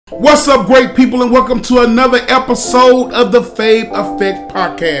What's up, great people, and welcome to another episode of the Fabe Effect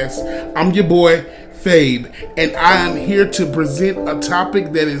Podcast. I'm your boy, Fabe, and I am here to present a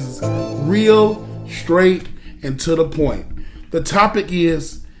topic that is real, straight, and to the point. The topic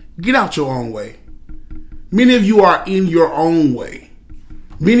is, get out your own way. Many of you are in your own way.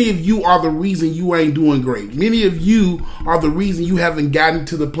 Many of you are the reason you ain't doing great. Many of you are the reason you haven't gotten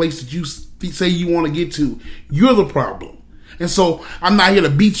to the place that you say you want to get to. You're the problem. And so I'm not here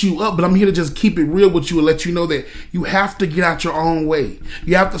to beat you up, but I'm here to just keep it real with you and let you know that you have to get out your own way.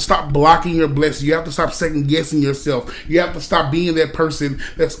 You have to stop blocking your blessings. You have to stop second guessing yourself. You have to stop being that person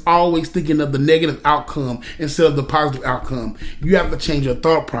that's always thinking of the negative outcome instead of the positive outcome. You have to change your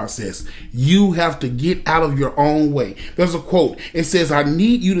thought process. You have to get out of your own way. There's a quote. It says, I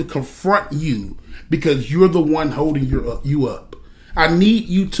need you to confront you because you're the one holding you up. I need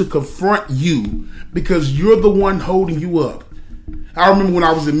you to confront you because you're the one holding you up. I remember when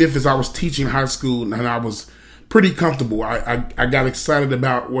I was in Memphis, I was teaching high school and I was pretty comfortable. I got excited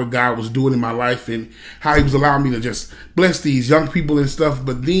about what God was doing in my life and how he was allowing me to just bless these young people and stuff.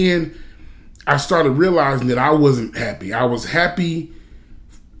 But then I started realizing that I wasn't happy. I was happy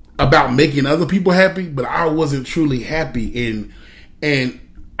about making other people happy, but I wasn't truly happy. And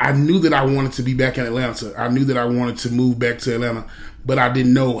I knew that I wanted to be back in Atlanta. I knew that I wanted to move back to Atlanta, but I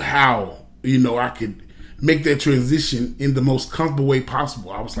didn't know how, I could make that transition in the most comfortable way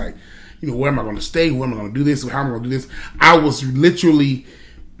possible. I was like, where am I going to stay? Where am I going to do this? How am I going to do this? I was literally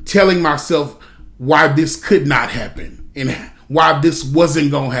telling myself why this could not happen and why this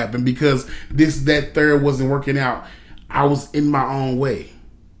wasn't going to happen because that, third wasn't working out. I was in my own way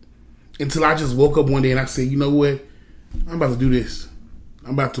until I just woke up one day and I said, you know what? I'm about to do this.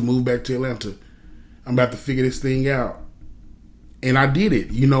 I'm about to move back to Atlanta. I'm about to figure this thing out. And I did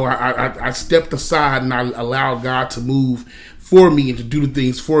it. I stepped aside and I allowed God to move for me and to do the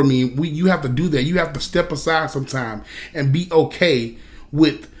things for me. You have to do that. You have to step aside sometime and be okay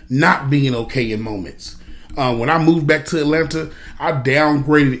with not being okay in moments. When I moved back to Atlanta, I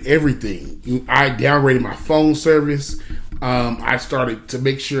downgraded everything. I downgraded my phone service. I started to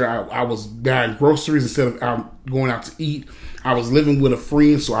make sure I was buying groceries instead of going out to eat. I was living with a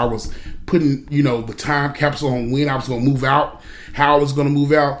friend, so I was putting, the time capsule on when I was going to move out, how I was going to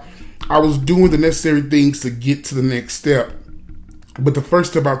move out. I was doing the necessary things to get to the next step. But the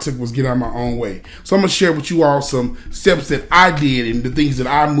first step I took was get out of my own way. So I'm going to share with you all some steps that I did and the things that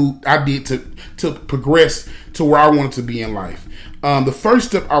I did to progress to where I wanted to be in life. The first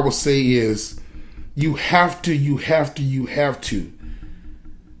step I would say is you have to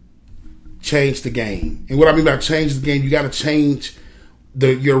change the game. And what I mean by change the game, you got to change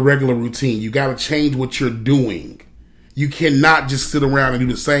your regular routine. You got to change what you're doing. You cannot just sit around and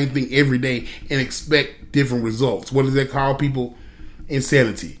do the same thing every day and expect different results. What do they call people?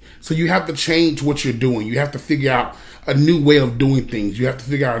 Insanity. So you have to change what you're doing. You have to figure out a new way of doing things. You have to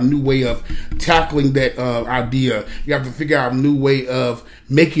figure out a new way of tackling that idea. You have to figure out a new way of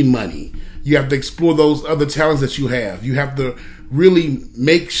making money. You have to explore those other talents that you have. You have to really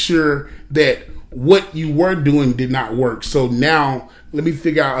make sure that what you were doing did not work. So now let me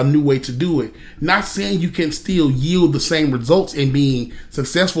figure out a new way to do it. Not saying you can still yield the same results in being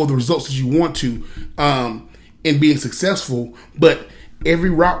successful, the results that you want to in being successful, but every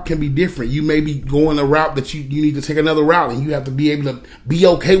route can be different. You may be going a route that you need to take another route, and you have to be able to be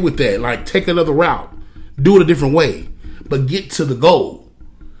okay with that. Like, take another route, do it a different way, but get to the goal.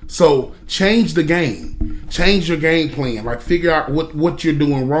 So change the game, change your game plan. Like, figure out what you're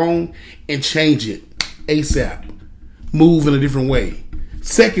doing wrong and change it ASAP. Move in a different way.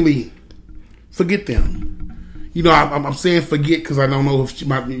 Secondly, forget them. I'm saying forget because I don't know if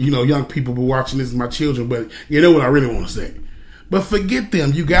my young people be watching this as my children, but you know what I really want to say. But forget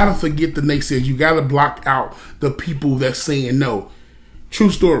them. You gotta forget the naysayers. You gotta block out the people that's saying no.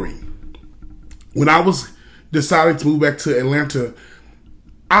 True story. When I was deciding to move back to Atlanta,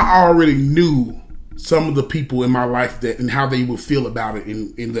 I already knew some of the people in my life and how they would feel about it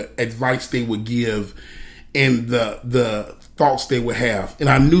and the advice they would give and the thoughts they would have. And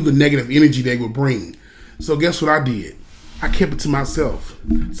I knew the negative energy they would bring. So guess what I did? I kept it to myself.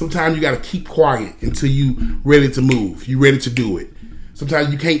 Sometimes you got to keep quiet until you ready to move. You ready to do it.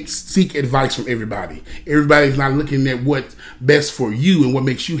 Sometimes you can't seek advice from everybody. Everybody's not looking at what's best for you and what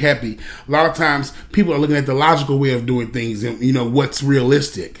makes you happy. A lot of times people are looking at the logical way of doing things and, what's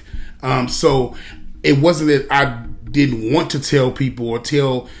realistic. So it wasn't that I didn't want to tell people or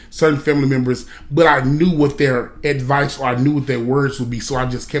tell certain family members, but I knew what their advice or I knew what their words would be, so I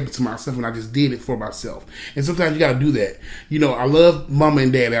just kept it to myself and I just did it for myself. And sometimes you got to do that. You know, I love mama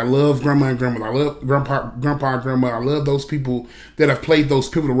and daddy. I love grandma and grandma. I love grandpa and grandma. I love those people that have played those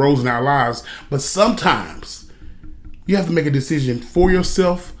pivotal roles in our lives. But sometimes you have to make a decision for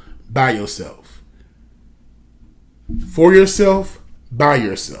yourself, by yourself. For yourself, by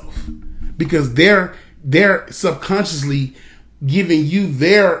yourself. Because they're subconsciously giving you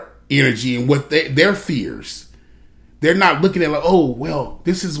their energy and what their fears. They're not looking at like, oh, well,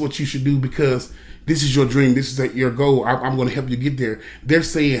 this is what you should do because this is your dream. This is your goal. I'm going to help you get there. They're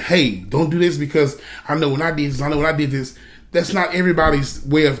saying, hey, don't do this because I know when I did this, I know when I did this. That's not everybody's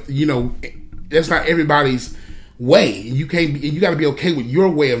way of, that's not everybody's way. You got to be okay with your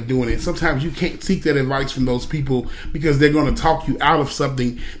way of doing it. Sometimes you can't seek that advice from those people because they're going to talk you out of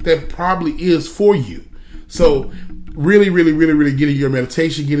something that probably is for you. So really, really, really, really get in your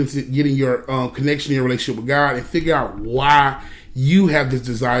meditation, get in your connection, your relationship with God, and figure out why you have this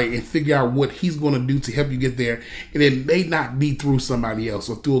desire and figure out what He's going to do to help you get there. And it may not be through somebody else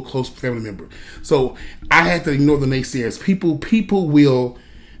or through a close family member. So I had to ignore the naysayers. People will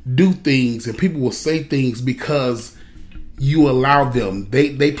do things and people will say things because you allow them.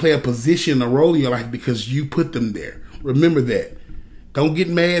 They play a position, a role in your life because you put them there. Remember that. Don't get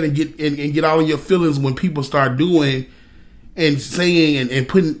mad and get all of your feelings when people start doing and saying and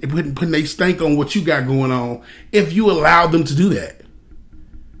putting their stank on what you got going on if you allow them to do that.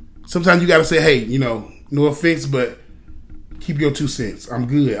 Sometimes you got to say, hey, no offense, but keep your 2 cents. I'm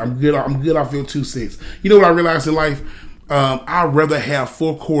good off your 2 cents. You know what I realized in life? I'd rather have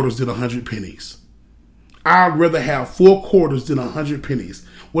 4 quarters than 100 pennies. I'd rather have 4 quarters than 100 pennies.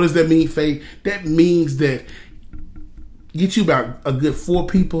 What does that mean, Faye? That means that get you about a good 4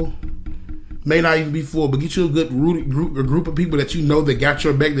 people, may not even be 4, but get you a good group of people that that got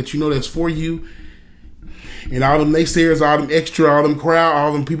your back, that that's for you. And all them naysayers, all them extra, all them crowd,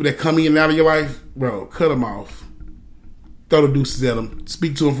 all them people that come in and out of your life, bro, cut them off. Throw the deuces at them.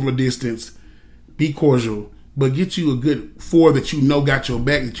 Speak to them from a distance. Be cordial. But get you a good 4 that got your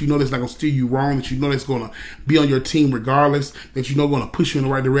back, that that's not going to steer you wrong, that that's going to be on your team regardless, that going to push you in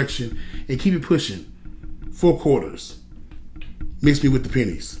the right direction, and keep it pushing. 4 quarters. Mix me with the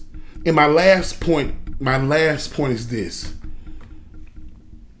pennies. And my last point is this.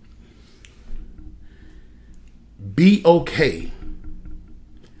 Be okay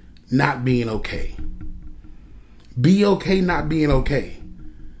not being okay. Be okay not being okay.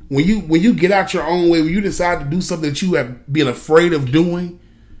 When you get out your own way, when you decide to do something that you have been afraid of doing,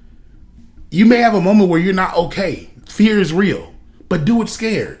 you may have a moment where you're not okay. Fear is real, but do it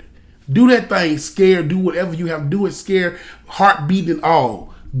scared. Do that thing scared. Do whatever you have to do it scared, heart beating and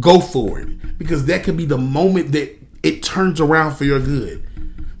all. Go for it, because that could be the moment that it turns around for your good.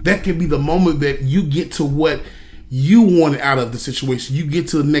 That could be the moment that you get to what you wanted out of the situation. You get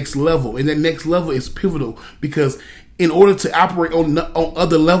to the next level, and that next level is pivotal because in order to operate on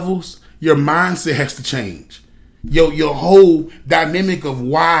other levels, your mindset has to change. Your whole dynamic of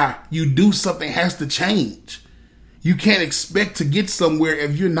why you do something has to change. You can't expect to get somewhere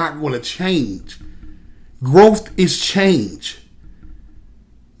if you're not going to change. Growth is change.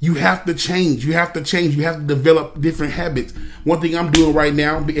 You have to change. You have to change. You have to develop different habits. One thing I'm doing right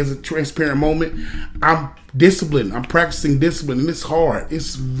now is a transparent moment. I'm disciplined. I'm practicing discipline, and it's hard.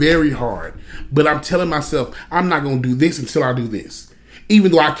 It's very hard. But I'm telling myself, I'm not going to do this until I do this.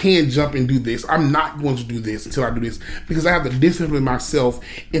 Even though I can jump and do this, I'm not going to do this until I do this, because I have to discipline myself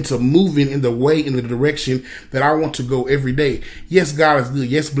into moving in the direction that I want to go every day. Yes, God is good.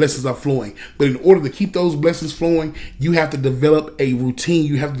 Yes, blessings are flowing. But in order to keep those blessings flowing, you have to develop a routine.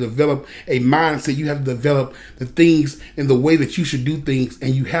 You have to develop a mindset. You have to develop the things and the way that you should do things.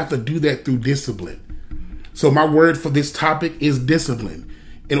 And you have to do that through discipline. So my word for this topic is discipline.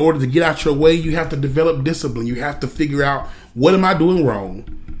 In order to get out your way, you have to develop discipline. You have to figure out, what am I doing wrong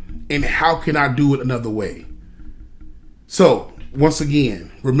and how can I do it another way? So, once again,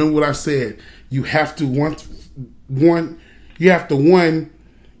 remember what I said. You have to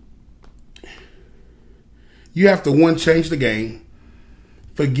change the game,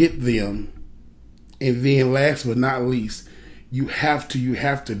 forget them, and then last but not least, you have to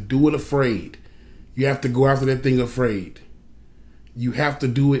do it afraid. You have to go after that thing afraid. You have to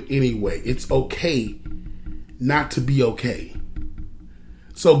do it anyway. It's okay not to be okay.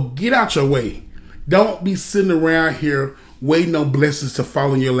 So get out your way. Don't be sitting around here waiting on blessings to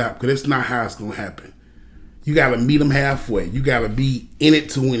fall in your lap, because that's not how it's going to happen. You got to meet them halfway. You got to be in it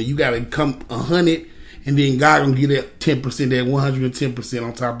to win it. You got to come 100 and then God gonna get that 10%, that 110%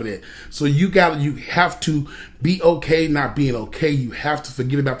 on top of that. So you have to be okay not being okay. You have to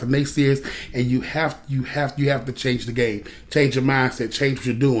forget about the naysayers, and you have to change the game, change your mindset, change what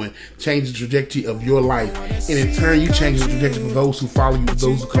you're doing, change the trajectory of your life, and in turn you change the trajectory for those who follow you,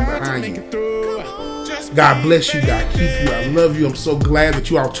 those who come behind you. God bless you. God keep you. I love you. I'm so glad that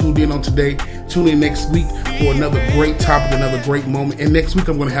you all tuned in on today. Tune in next week for another great topic, another great moment. And next week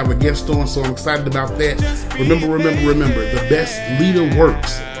I'm going to have a guest on, so I'm excited about that. Remember, the best leader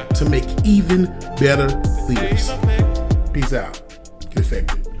works to make even better leaders. Peace out. Get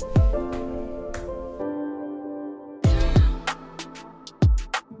effective.